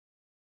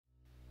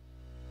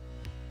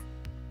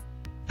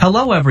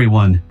Hello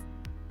everyone.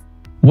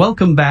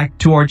 Welcome back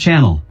to our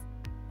channel.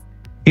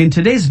 In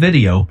today's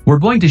video, we're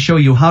going to show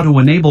you how to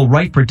enable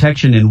write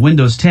protection in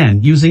Windows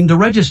 10 using the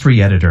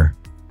Registry Editor.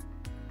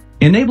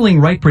 Enabling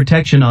write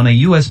protection on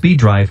a USB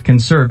drive can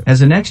serve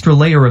as an extra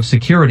layer of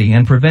security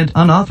and prevent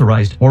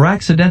unauthorized or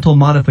accidental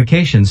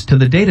modifications to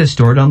the data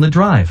stored on the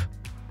drive.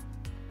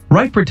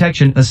 Write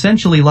protection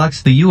essentially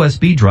locks the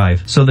USB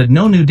drive so that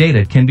no new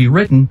data can be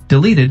written,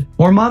 deleted,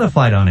 or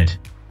modified on it.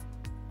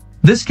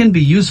 This can be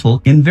useful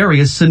in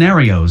various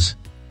scenarios.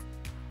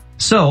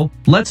 So,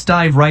 let's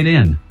dive right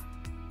in.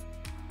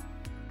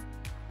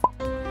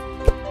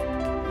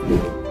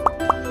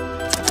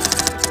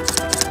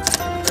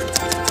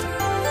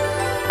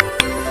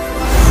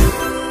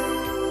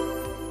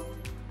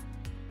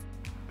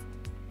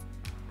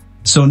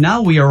 So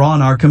now we are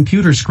on our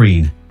computer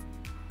screen.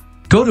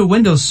 Go to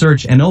Windows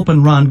Search and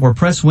open Run or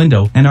press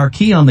Window and R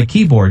key on the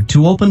keyboard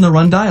to open the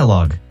Run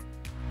dialog.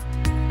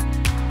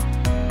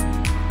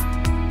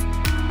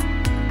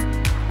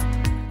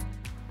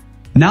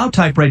 Now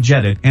type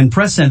Regedit and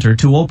press Enter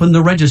to open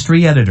the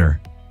Registry Editor.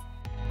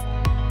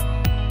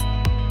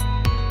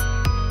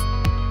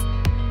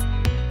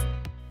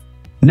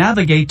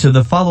 Navigate to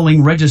the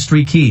following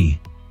registry key.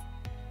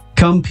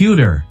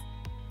 Computer.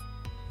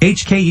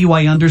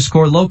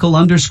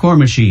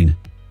 HKEY_local_machine.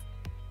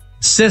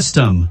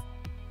 System.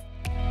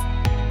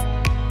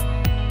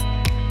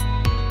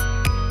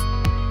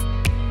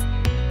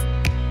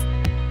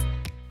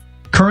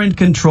 Current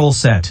control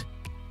set.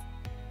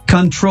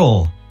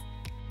 Control.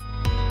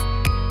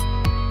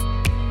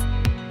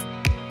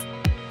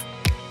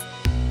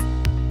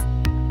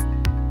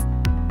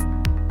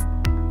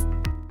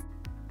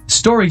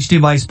 Storage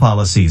device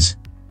policies.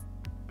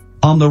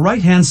 On the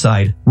right-hand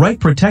side, Write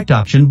Protect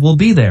option will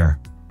be there.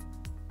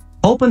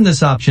 Open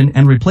this option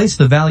and replace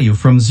the value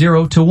from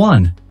 0 to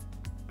 1.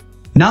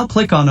 Now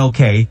click on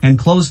OK and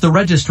close the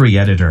Registry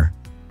Editor.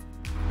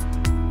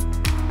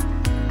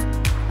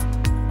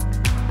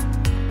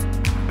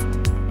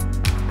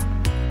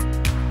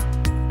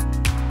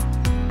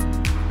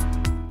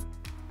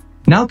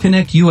 Now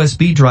connect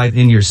USB drive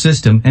in your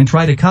system and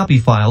try to copy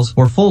files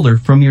or folder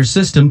from your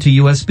system to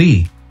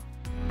USB.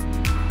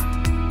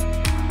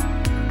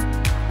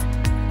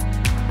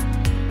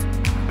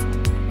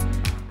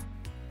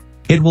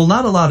 It will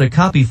not allow to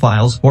copy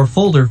files or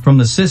folder from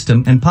the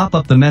system and pop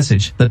up the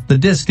message that the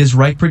disk is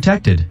write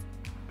protected.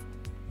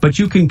 But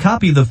you can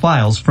copy the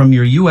files from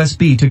your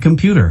USB to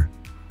computer.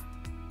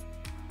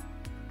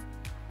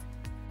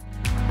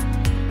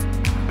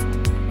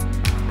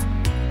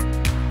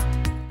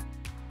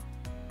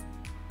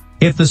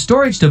 If the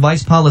storage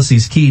device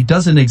policies key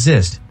doesn't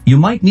exist, you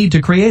might need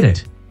to create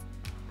it.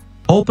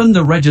 Open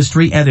the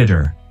Registry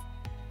Editor.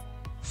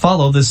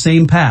 Follow the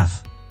same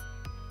path.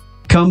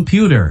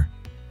 Computer.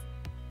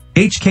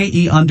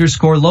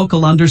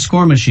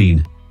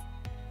 HKE_local_machine.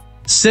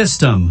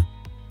 System.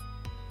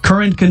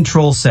 Current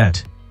control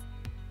set.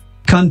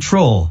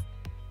 Control.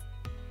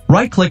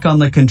 Right-click on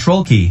the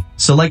Control key,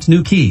 select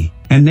New Key,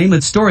 and name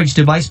it Storage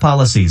Device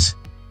Policies.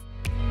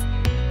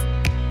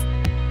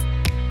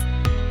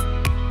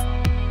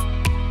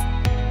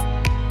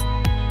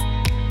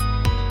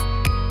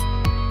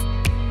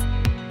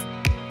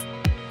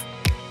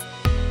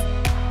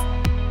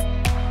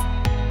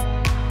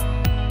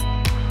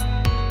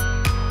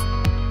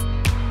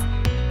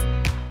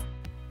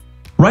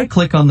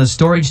 Right-click on the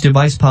Storage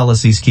Device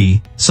Policies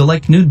key,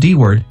 select New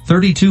DWORD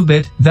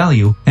 32-bit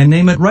value, and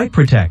name it Write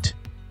Protect.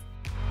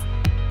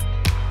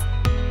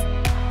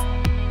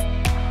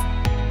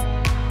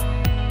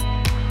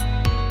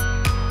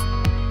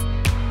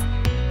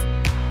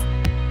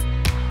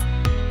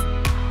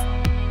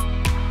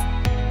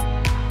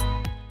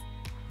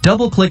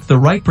 Double-click the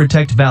Write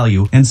Protect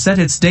value and set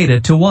its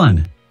data to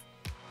 1.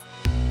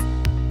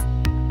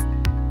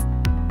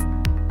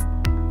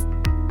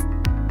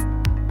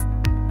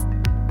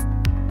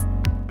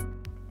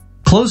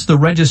 Close the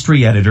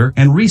Registry Editor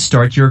and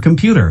restart your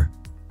computer.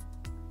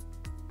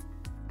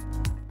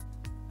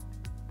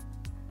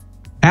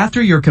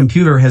 After your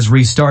computer has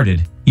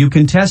restarted, you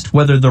can test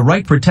whether the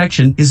write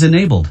protection is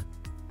enabled.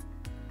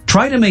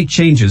 Try to make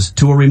changes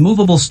to a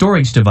removable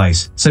storage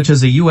device, such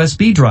as a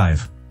USB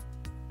drive.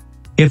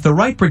 If the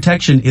write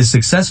protection is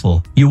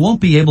successful, you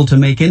won't be able to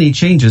make any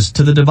changes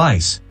to the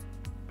device.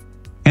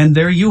 And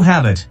there you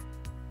have it.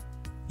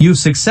 You've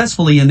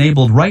successfully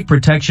enabled write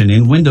protection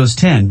in Windows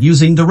 10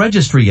 using the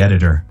Registry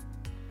Editor.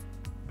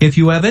 If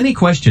you have any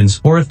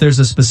questions or if there's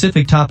a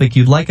specific topic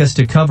you'd like us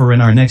to cover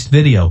in our next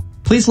video,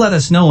 please let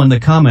us know in the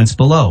comments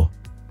below.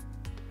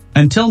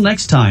 Until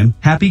next time,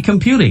 happy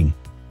computing!